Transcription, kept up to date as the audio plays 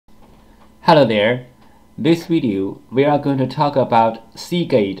Hello there. This video we are going to talk about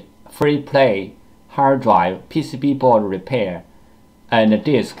Seagate Freeplay hard drive PCB board repair and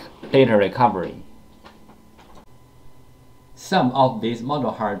disk data recovery. Some of these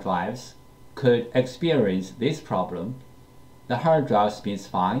model hard drives could experience this problem. The hard drive spins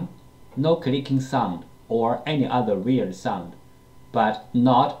fine, no clicking sound or any other weird sound, but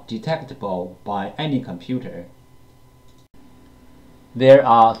not detectable by any computer. There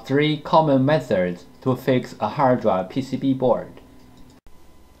are three common methods to fix a hard drive PCB board.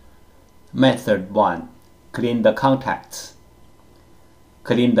 Method 1. Clean the contacts.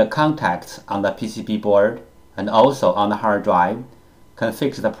 Clean the contacts on the PCB board and also on the hard drive can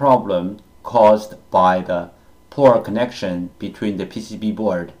fix the problem caused by the poor connection between the PCB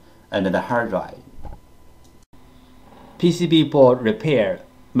board and the hard drive. PCB board repair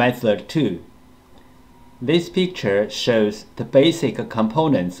method 2. This picture shows the basic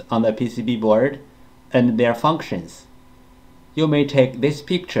components on the PCB board and their functions. You may take this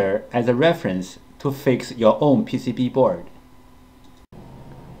picture as a reference to fix your own PCB board.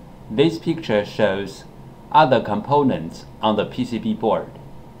 This picture shows other components on the PCB board.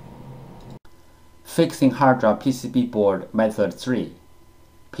 Fixing hard drive PCB board method 3.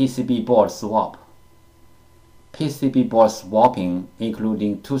 PCB board swap. PCB board swapping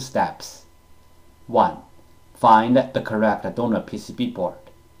including two steps. 1. Find the correct donor PCB board.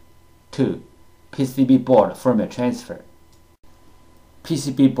 2. PCB board firmware transfer.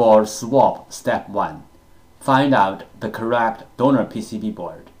 PCB board swap step 1. Find out the correct donor PCB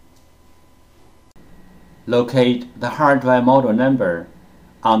board. Locate the hard drive model number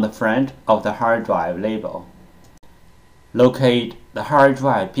on the front of the hard drive label. Locate the hard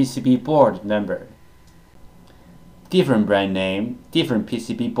drive PCB board number. Different brand name, different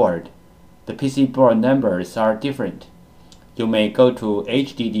PCB board. The PCB board numbers are different. You may go to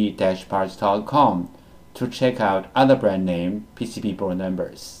hdd-parts.com to check out other brand name PCB board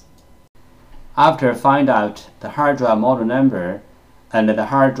numbers. After find out the hard drive model number and the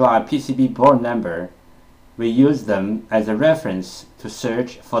hard drive PCB board number, we use them as a reference to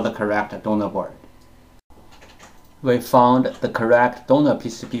search for the correct donor board. We found the correct donor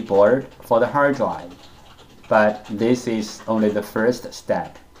PCB board for the hard drive, but this is only the first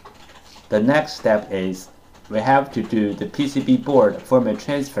step. The next step is we have to do the PCB board firmware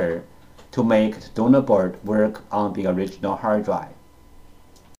transfer to make the donor board work on the original hard drive.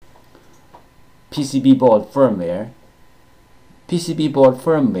 PCB board firmware. PCB board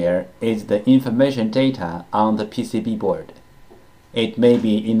firmware is the information data on the PCB board. It may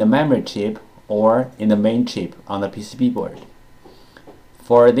be in the memory chip or in the main chip on the PCB board.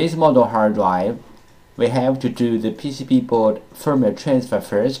 For this model hard drive, we have to do the PCB board firmware transfer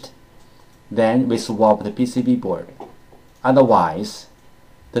first. Then we swap the PCB board. Otherwise,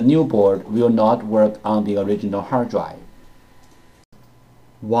 the new board will not work on the original hard drive.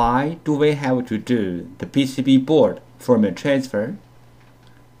 Why do we have to do the PCB board firmware transfer?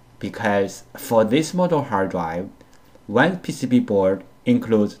 Because for this model hard drive, one PCB board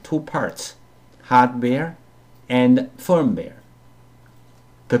includes two parts, hardware and firmware.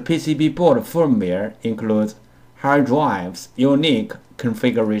 The PCB board firmware includes hard drive's unique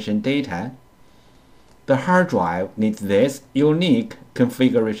configuration data. The hard drive needs this unique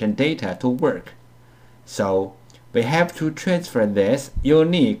configuration data to work, so we have to transfer this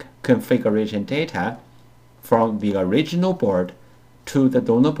unique configuration data from the original board to the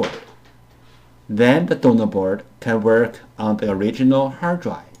donor board. Then the donor board can work on the original hard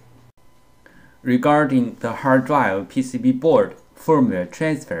drive. Regarding the hard drive PCB board firmware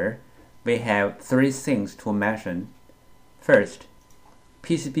transfer, we have three things to mention. First,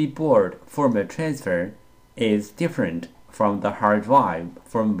 PCB board firmware transfer is different from the hard drive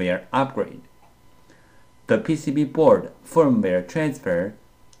firmware upgrade. The PCB board firmware transfer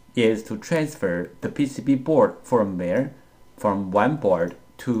is to transfer the PCB board firmware from one board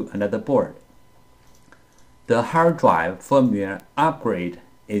to another board. The hard drive firmware upgrade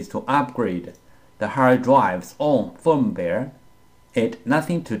is to upgrade the hard drive's own firmware. It has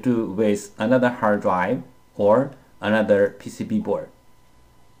nothing to do with another hard drive or another PCB board.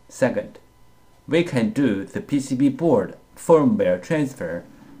 Second, we can do the PCB board firmware transfer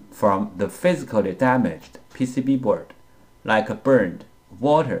from the physically damaged PCB board, like burned,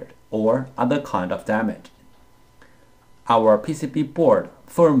 watered, or other kind of damage. Our PCB board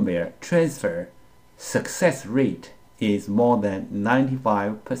firmware transfer success rate is more than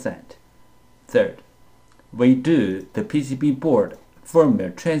 95%. Third, we do the PCB board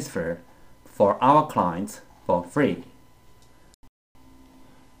firmware transfer for our clients for free.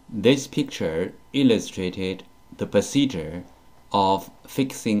 This picture illustrated the procedure of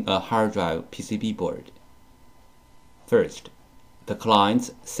fixing a hard drive PCB board. First, the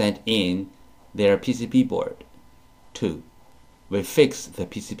clients send in their PCB board. 2. We fix the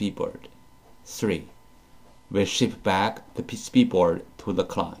PCB board. 3. We ship back the PCB board to the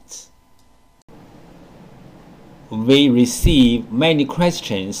clients. We receive many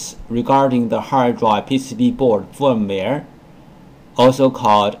questions regarding the hard drive PCB board firmware, also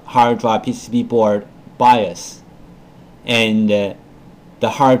called hard drive PCB board BIOS, and the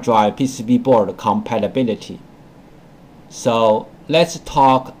hard drive PCB board compatibility. So let's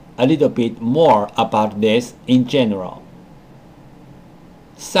talk a little bit more about this in general.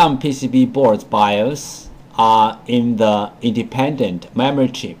 Some PCB boards BIOS are in the independent memory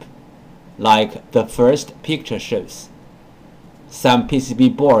chip, like the first picture shows. Some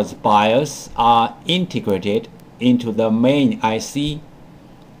PCB boards BIOS are integrated into the main IC,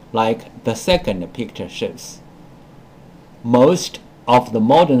 like the second picture shows. Most of the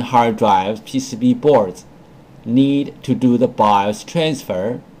modern hard drive PCB boards need to do the BIOS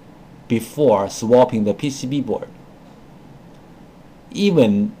transfer before swapping the PCB board.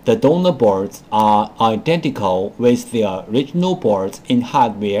 Even the donor boards are identical with the original boards in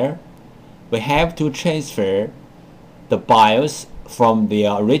hardware. We have to transfer the BIOS from the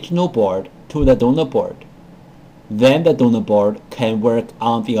original board to the donor board. Then the donor board can work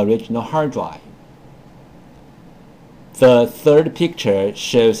on the original hard drive. The third picture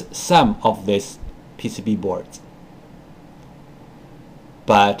shows some of these PCB boards.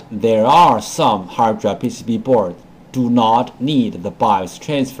 But there are some hard drive PCB boards do not need the BIOS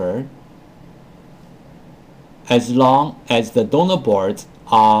transfer. As long as the donor boards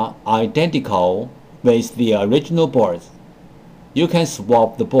are identical with the original boards, you can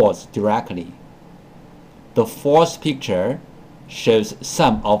swap the boards directly. The fourth picture shows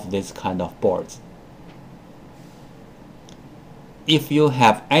some of these kind of boards. If you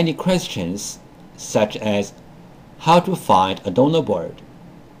have any questions, such as how to find a donor board,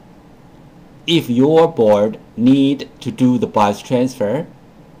 if your board need to do the BIOS transfer,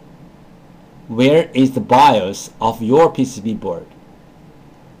 where is the BIOS of your PCB board?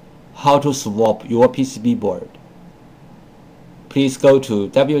 How to swap your PCB board? Please go to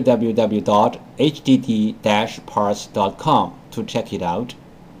www.hdd-parts.com to check it out.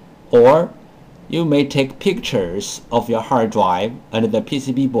 Or you may take pictures of your hard drive and the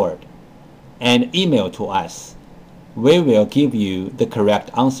PCB board and email to us. We will give you the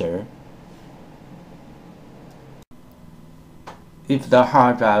correct answer. If the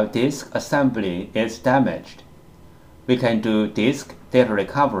hard drive disk assembly is damaged, we can do disk data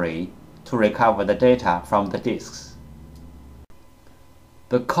recovery to recover the data from the disks.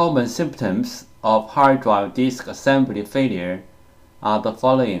 The common symptoms of hard drive disk assembly failure are the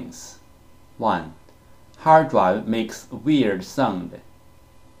following. 1. Hard drive makes weird sound.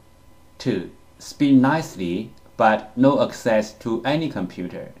 2. Spin nicely but no access to any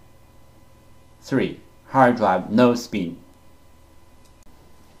computer. 3. Hard drive no spin.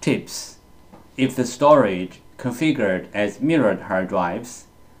 Tips: if the storage configured as mirrored hard drives,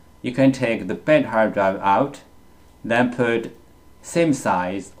 you can take the bad hard drive out, then put same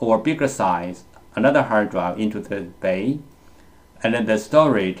size or bigger size another hard drive into the bay, and then the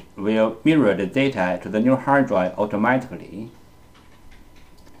storage will mirror the data to the new hard drive automatically.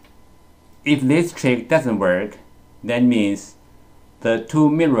 If this trick doesn't work, that means the two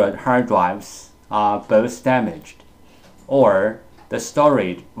mirrored hard drives are both damaged, or the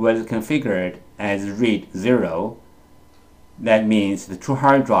storage was configured as read 0. That means the two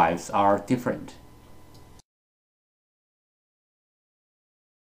hard drives are different.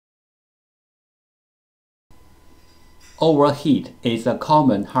 Overheat is a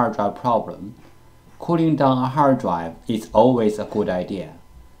common hard drive problem. Cooling down a hard drive is always a good idea.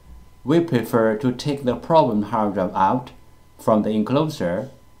 We prefer to take the problem hard drive out from the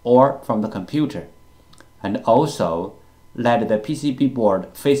enclosure or from the computer, and also let the PCB board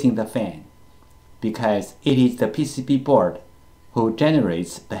facing the fan, because it is the PCB board who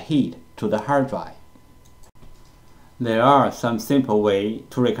generates the heat to the hard drive. There are some simple ways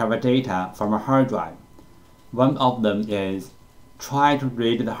to recover data from a hard drive. One of them is try to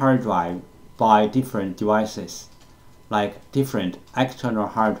read the hard drive by different devices, like different external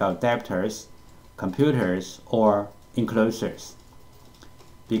hard drive adapters, computers, or enclosures,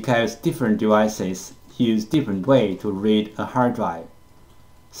 because different devices use different way to read a hard drive.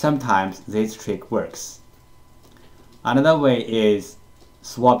 Sometimes this trick works. Another way is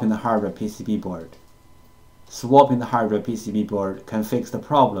swapping the hardware PCB board. Swapping the hardware PCB board can fix the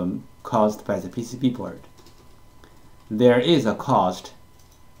problem caused by the PCB board. There is a cost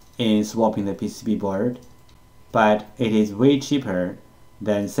in swapping the PCB board. but it is way cheaper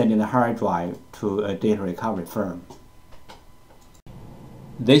than sending the hard drive to a data recovery firm.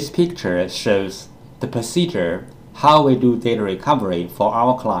 This picture shows the procedure how we do data recovery for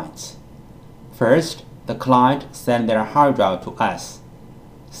our clients. First, the client sends their hard drive to us.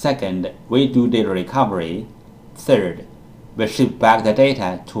 Second, we do data recovery. Third, we ship back the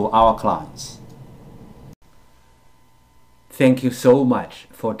data to our clients. Thank you so much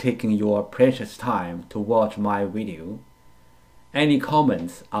for taking your precious time to watch my video. Any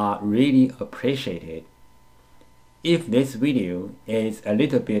comments are really appreciated. If this video is a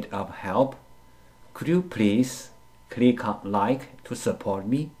little bit of help, could you please click on like to support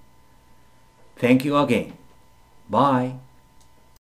me? Thank you again. Bye.